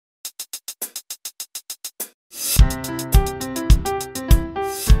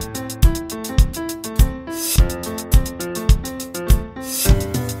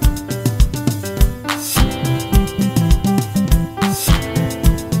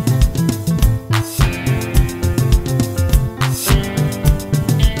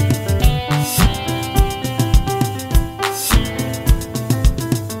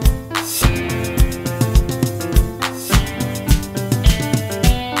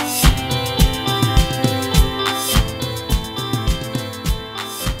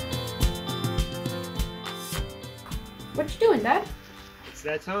It's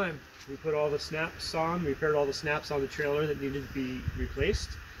that time. We put all the snaps on, repaired all the snaps on the trailer that needed to be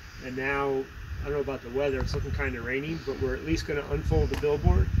replaced. And now, I don't know about the weather, it's looking kind of rainy, but we're at least going to unfold the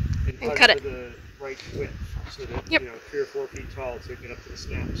billboard and cut it to the right width so that, you know, 3 or 4 feet tall to get up to the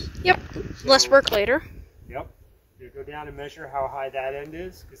snaps. Yep. So, less work later. Yep. You go down and measure how high that end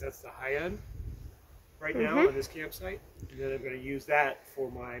is, because that's the high end right now on this campsite. And then I'm going to use that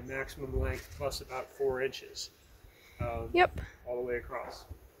for my maximum length plus about 4 inches. Yep. All the way across.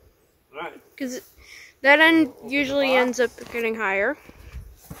 All right. Because that end usually ends up getting higher.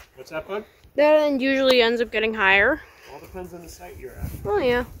 What's that, bud? That end usually ends up getting higher. All depends on the site you're at. Oh,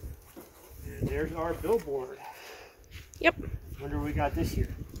 yeah. And there's our billboard. Yep. Wonder what we got this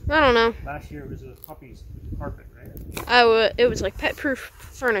year. I don't know. Last year it was a puppy's carpet, right? It was like pet-proof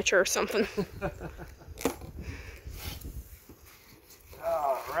furniture or something.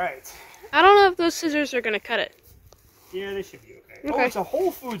 All right. I don't know if those scissors are going to cut it. Yeah, they should be okay. Oh, it's a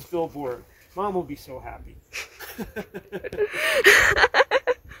Whole Foods billboard. Mom will be so happy.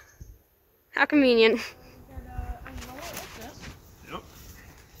 How convenient. Yep.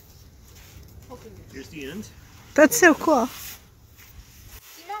 Here's the end. That's so cool.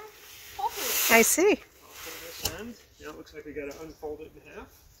 I see. I'll pull this end. Now it looks like we got to unfold it in half.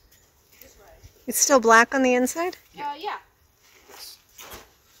 This way. It's still black on the inside? Yeah. Yes.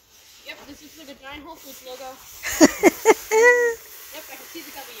 Yep, this is like a giant Whole Foods logo. Yep, I can see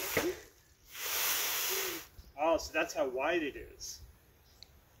the W. Oh, so that's how wide it is.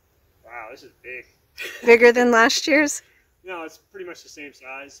 Wow, this is big. Bigger than last year's? No, it's pretty much the same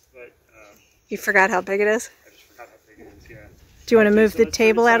size, but You forgot how big it is? I just forgot how big it is, yeah. Do you want to move the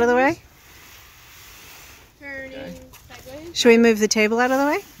table out of the way? Turning sideways. Should we move the table out of the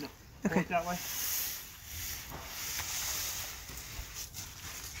way? No. Okay. Pull it that way.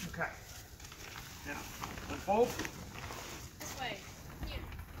 Okay. Now, unfold. This way. Here.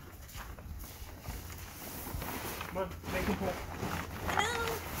 Come on, make him pull.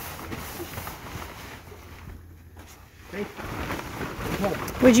 Okay. Pull.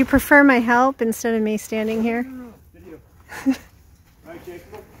 Would you prefer my help instead of me standing here? No. Video. Right,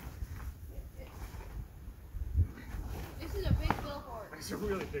 Jacob? This is a big billboard. It's a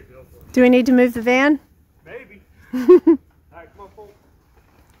really big billboard. Do we need to move the van? Maybe. Alright, come on, pull.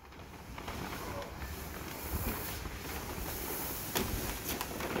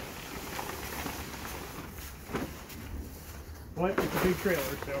 But it's a big trailer,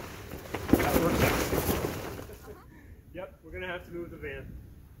 so that works out. Yep, we're going to have to move the van.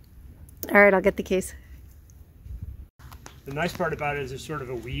 All right, I'll get the keys. The nice part about it is there's sort of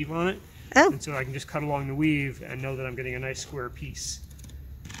a weave on it. Oh. And so I can just cut along the weave and know that I'm getting a nice square piece.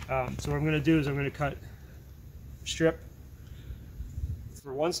 So what I'm going to do is I'm going to cut a strip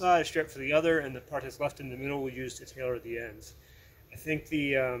for one side, a strip for the other, and the part that's left in the middle we'll use to tailor the ends. I think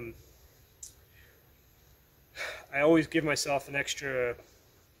I always give myself an extra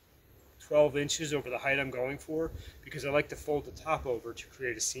 12 inches over the height I'm going for because I like to fold the top over to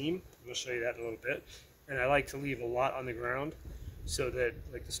create a seam. I'll show you that in a little bit. And I like to leave a lot on the ground so that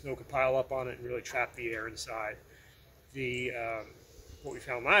like the snow could pile up on it and really trap the air inside. What we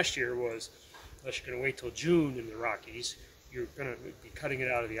found last year was, unless you're going to wait till June in the Rockies, you're going to be cutting it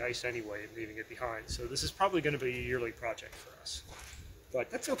out of the ice anyway and leaving it behind. So this is probably going to be a yearly project for us. But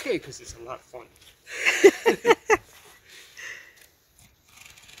that's okay because it's a lot of fun.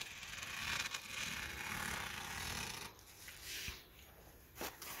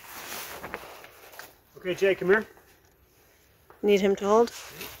 Okay, Jay, come here. Need him to hold?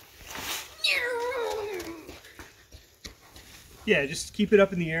 Yeah, just keep it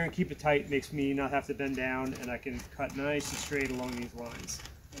up in the air and keep it tight. It makes me not have to bend down, and I can cut nice and straight along these lines.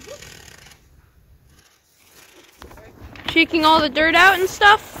 Shaking all the dirt out and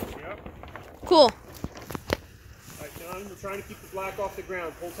stuff? Yep. Cool. All right, John, we're trying to keep the black off the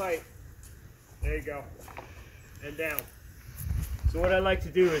ground. Pull tight. There you go. And down. So what I like to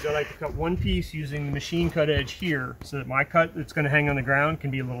do is I like to cut one piece using the machine cut edge here so that my cut that's going to hang on the ground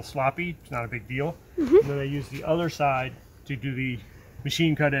can be a little sloppy. It's not a big deal. And then I use the other side to do the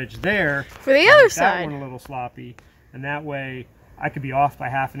machine cut edge there. For the other that side. one a little sloppy. And that way I could be off by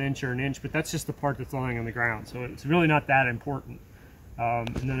 ½ an inch or an inch, but that's just the part that's lying on the ground. So it's really not that important. And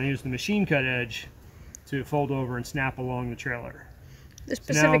then I use the machine cut edge to fold over and snap along the trailer. The So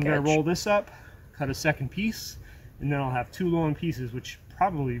specific now I'm going edge. to roll this up, cut a second piece, and then I'll have 2 long pieces, which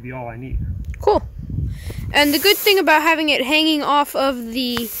probably be all I need. Cool. And the good thing about having it hanging off of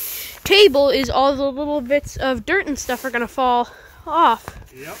the table is all the little bits of dirt and stuff are going to fall off.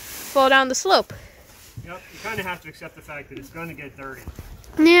 Yep. Fall down the slope. Yep. You kind of have to accept the fact that it's going to get dirty.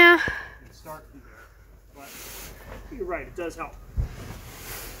 Yeah. And start from there. But you're right, it does help.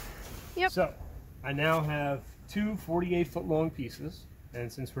 Yep. So I now have two 48-foot long pieces,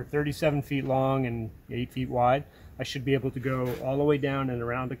 and since we're 37 feet long and 8 feet wide, I should be able to go all the way down and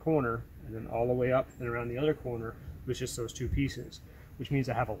around the corner, and then all the way up and around the other corner with just those two pieces, which means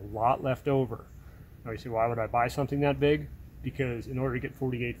I have a lot left over. Now you say, why would I buy something that big? Because in order to get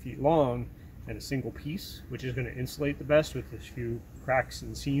 48 feet long and a single piece, which is going to insulate the best with as few cracks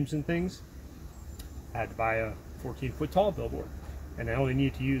and seams and things, I had to buy a 14-foot tall billboard, and I only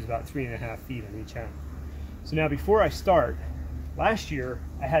need to use about 3.5 feet on each end. So now before I start, last year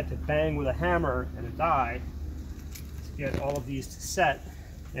I had to bang with a hammer and a die to get all of these to set,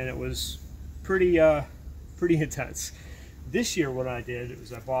 and it was pretty intense. This year what I did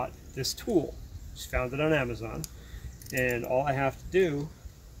was I bought this tool, just found it on Amazon, and all I have to do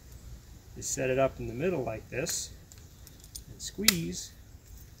is set it up in the middle like this and squeeze,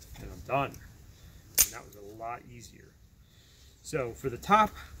 and I'm done. And that was a lot easier. So for the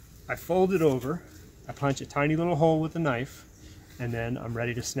top, I fold it over, I punch a tiny little hole with a knife, and then I'm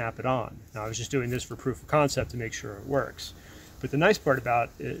ready to snap it on. Now I was just doing this for proof of concept to make sure it works. But the nice part about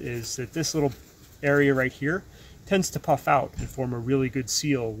it is that this little area right here tends to puff out and form a really good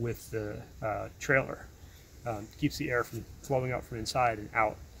seal with the trailer. Keeps the air from flowing out from inside and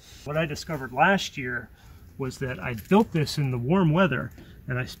out. What I discovered last year was that I built this in the warm weather,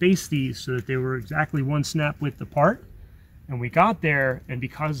 and I spaced these so that they were exactly one snap width apart. And we got there, and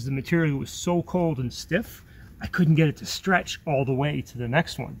because the material was so cold and stiff, I couldn't get it to stretch all the way to the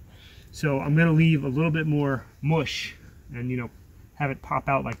next one. So I'm going to leave a little bit more mush and, you know, have it pop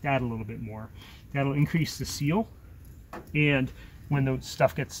out like that a little bit more. That'll increase the seal, and when the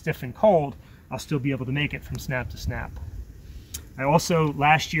stuff gets stiff and cold, I'll still be able to make it from snap to snap. I also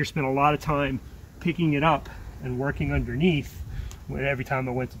last year spent a lot of time picking it up and working underneath every time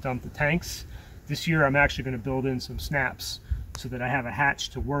I went to dump the tanks. This year I'm actually going to build in some snaps so that I have a hatch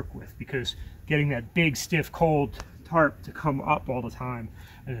to work with, because getting that big stiff cold tarp to come up all the time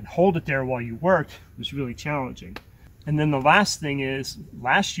and then hold it there while you worked was really challenging. And then the last thing is,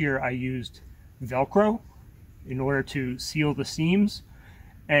 last year I used Velcro in order to seal the seams,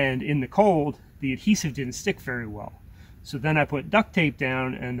 and in the cold the adhesive didn't stick very well. So then I put duct tape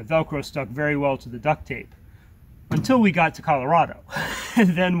down, and the Velcro stuck very well to the duct tape until we got to Colorado.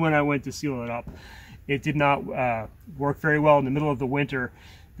 And then when I went to seal it up, it did not work very well. In the middle of the winter,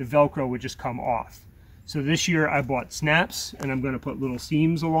 the Velcro would just come off. So this year I bought snaps, and I'm going to put little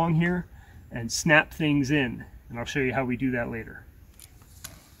seams along here and snap things in, and I'll show you how we do that later.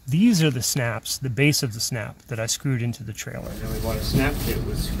 These are the snaps, the base of the snap that I screwed into the trailer. Now we bought a snap kit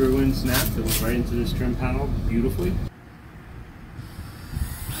with screw-in snap that was right into this trim panel beautifully.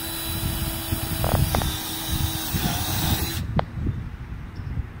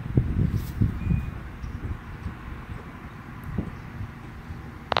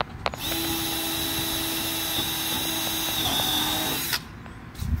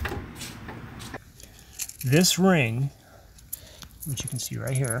 This ring, which you can see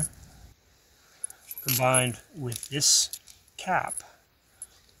right here, combined with this cap,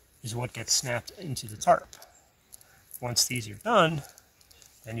 is what gets snapped into the tarp. Once these are done,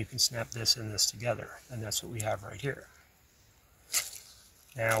 then you can snap this and this together, and that's what we have right here.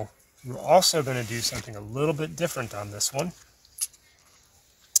 Now, we're also going to do something a little bit different on this one,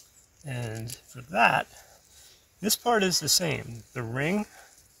 and for that, this part is the same. The ring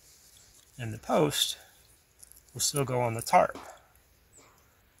and the post will still go on the tarp.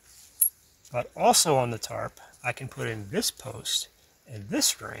 But also on the tarp, I can put in this post and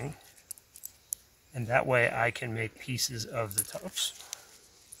this ring, and that way I can make pieces of the tarps.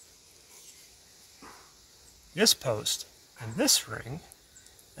 This post and this ring,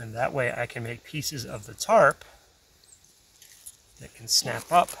 and that way I can make pieces of the tarp that can snap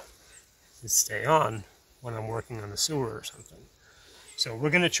up and stay on when I'm working on the sewer or something. So we're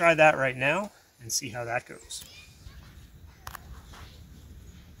going to try that right now and see how that goes.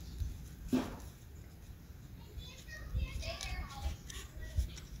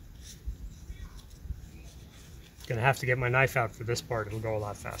 Gonna have to get my knife out for this part. It'll go a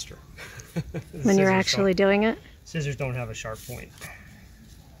lot faster. When you're actually doing it? Scissors don't have a sharp point.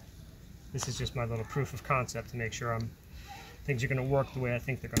 This is just my little proof of concept to make sure things are gonna work the way I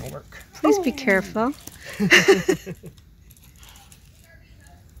think they're gonna work. Please be careful.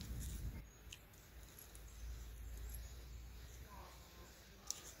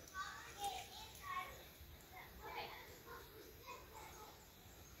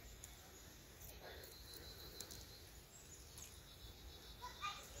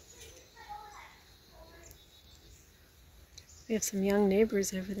 We have some young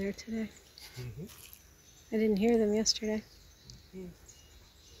neighbors over there today. I didn't hear them yesterday. I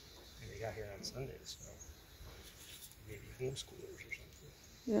got here on Sundays, so maybe homeschoolers or something.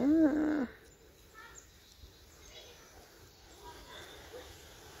 Yeah.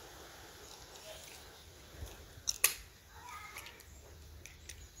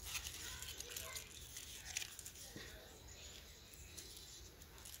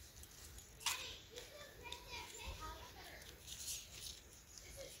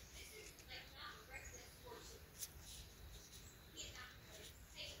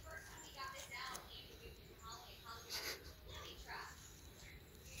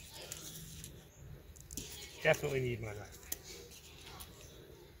 Definitely need my knife.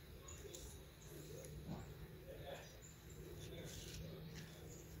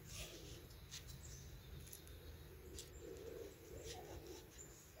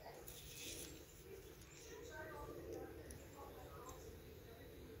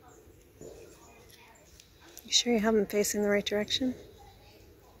 You sure you have them facing the right direction?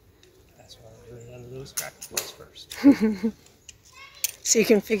 That's why I'm doing under those cracked plates first. So you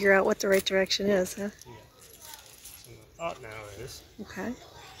can figure out what the right direction is, huh? Yeah. So my thought now is, Okay.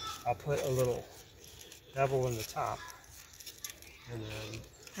 I'll put a little bevel in the top, and then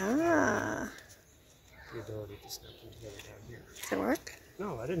Ah. the ability to snap them together down here. Does it work?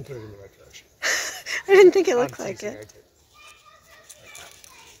 No, I didn't put it in the right direction. I didn't think it looked I'm like teasing, it. I did. Like that.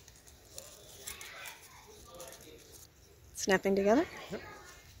 Snapping together? Yep.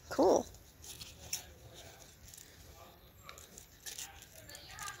 Cool.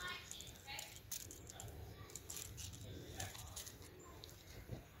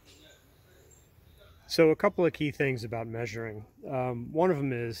 So a couple of key things about measuring. One of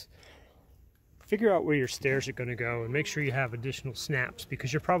them is figure out where your stairs are going to go and make sure you have additional snaps,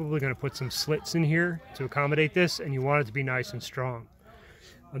 because you're probably going to put some slits in here to accommodate this, and you want it to be nice and strong.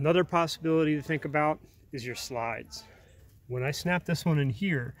 Another possibility to think about is your slides. When I snap this one in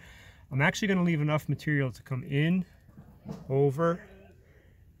here, I'm actually going to leave enough material to come in, over,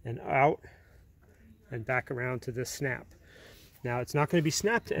 and out, and back around to this snap. Now, it's not going to be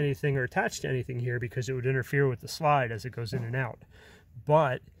snapped to anything or attached to anything here because it would interfere with the slide as it goes in and out.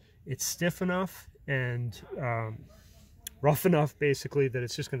 But it's stiff enough and rough enough, basically, that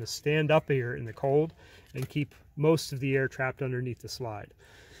it's just going to stand up here in the cold and keep most of the air trapped underneath the slide.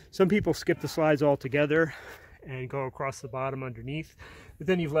 Some people skip the slides altogether and go across the bottom underneath, but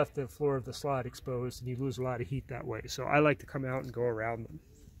then you've left the floor of the slide exposed and you lose a lot of heat that way. So I like to come out and go around them.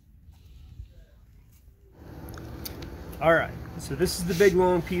 All right, so this is the big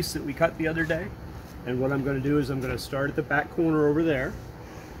long piece that we cut the other day. And what I'm going to do is I'm going to start at the back corner over there.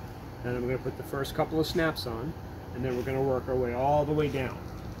 And I'm going to put the first couple of snaps on. And then we're going to work our way all the way down.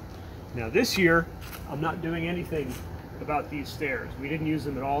 Now this year, I'm not doing anything about these stairs. We didn't use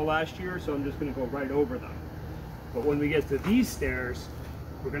them at all last year, so I'm just going to go right over them. But when we get to these stairs,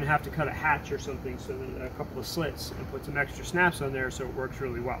 we're going to have to cut a hatch or something, so that a couple of slits, and put some extra snaps on there so it works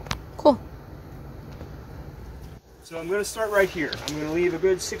really well. Cool. So I'm going to start right here. I'm going to leave a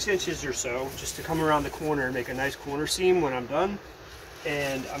good 6 inches or so just to come around the corner and make a nice corner seam when I'm done.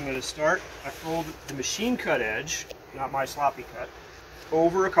 And I'm going to start, I fold the machine cut edge, not my sloppy cut,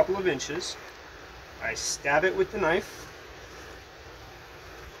 over a couple of inches. I stab it with the knife.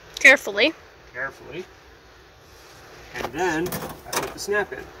 Carefully. Carefully. And then I put the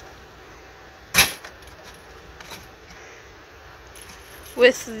snap in.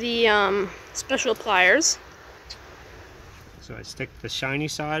 With the special pliers. So I stick the shiny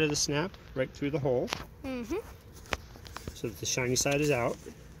side of the snap right through the hole. Mm-hmm. So that the shiny side is out.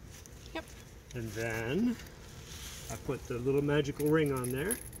 Yep. And then I put the little magical ring on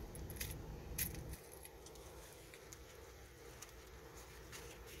there.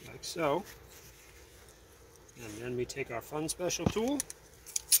 Like so. And then we take our fun special tool.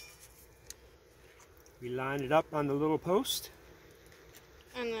 We line it up on the little post.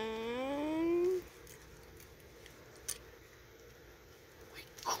 And then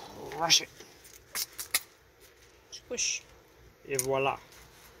Crush it. squish. Et voila.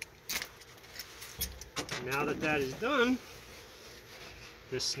 Now that that is done,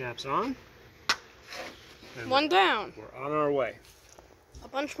 this snaps on. And One down. we're on our way. A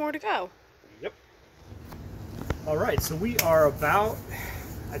bunch more to go. Yep. All right, so we are about,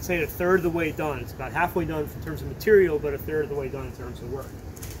 I'd say, a third of the way done. It's about halfway done in terms of material, but a third of the way done in terms of work.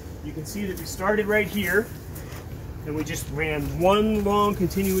 You can see that we started right here, and we just ran one long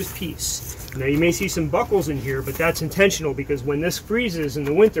continuous piece. Now you may see some buckles in here, but that's intentional because when this freezes in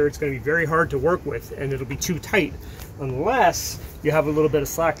the winter, it's going to be very hard to work with, and it'll be too tight unless you have a little bit of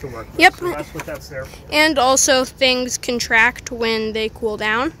slack to work with. Yep. So that's what that's there for. And also things contract when they cool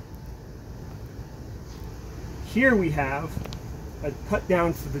down. Here we have a cut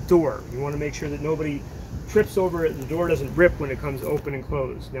down for the door. You want to make sure that nobody trips over it and the door doesn't rip when it comes open and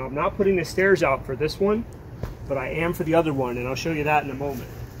closed. Now I'm not putting the stairs out for this one, but I am for the other one, and I'll show you that in a moment.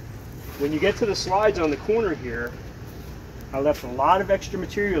 When you get to the slides on the corner here, I left a lot of extra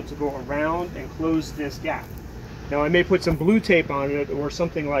material to go around and close this gap. Now I may put some blue tape on it or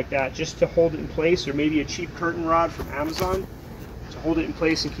something like that just to hold it in place, or maybe a cheap curtain rod from Amazon to hold it in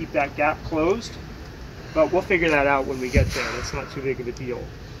place and keep that gap closed. But we'll figure that out when we get there. That's not too big of a deal.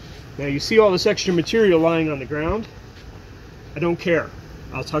 Now you see all this extra material lying on the ground? I don't care.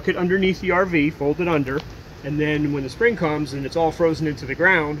 I'll tuck it underneath the RV, fold it under, and then when the spring comes and it's all frozen into the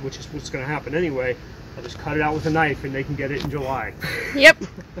ground, which is what's going to happen anyway, I'll just cut it out with a knife and they can get it in July. Yep.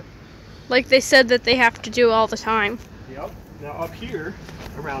 Like they said that they have to do all the time. Yep. Now up here,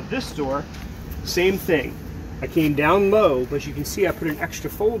 around this door, same thing. I came down low, but you can see I put an extra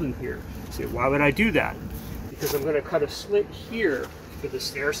fold in here. See, why would I do that? Because I'm going to cut a slit here for the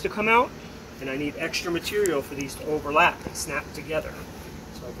stairs to come out, and I need extra material for these to overlap and snap together.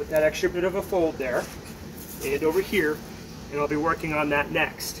 So I put that extra bit of a fold there, and over here, and I'll be working on that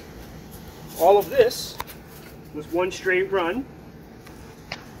next. All of this was one straight run.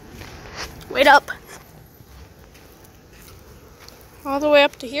 Wait up. All the way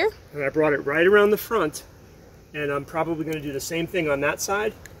up to here? And I brought it right around the front, and I'm probably going to do the same thing on that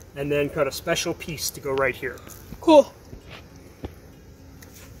side, and then cut a special piece to go right here. Cool.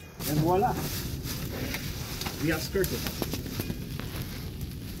 And voila, we are skirted.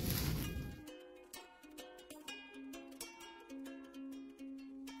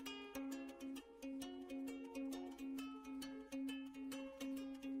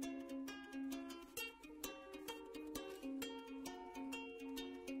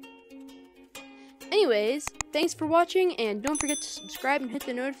 Anyways, thanks for watching, and don't forget to subscribe and hit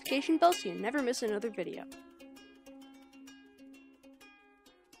the notification bell so you never miss another video.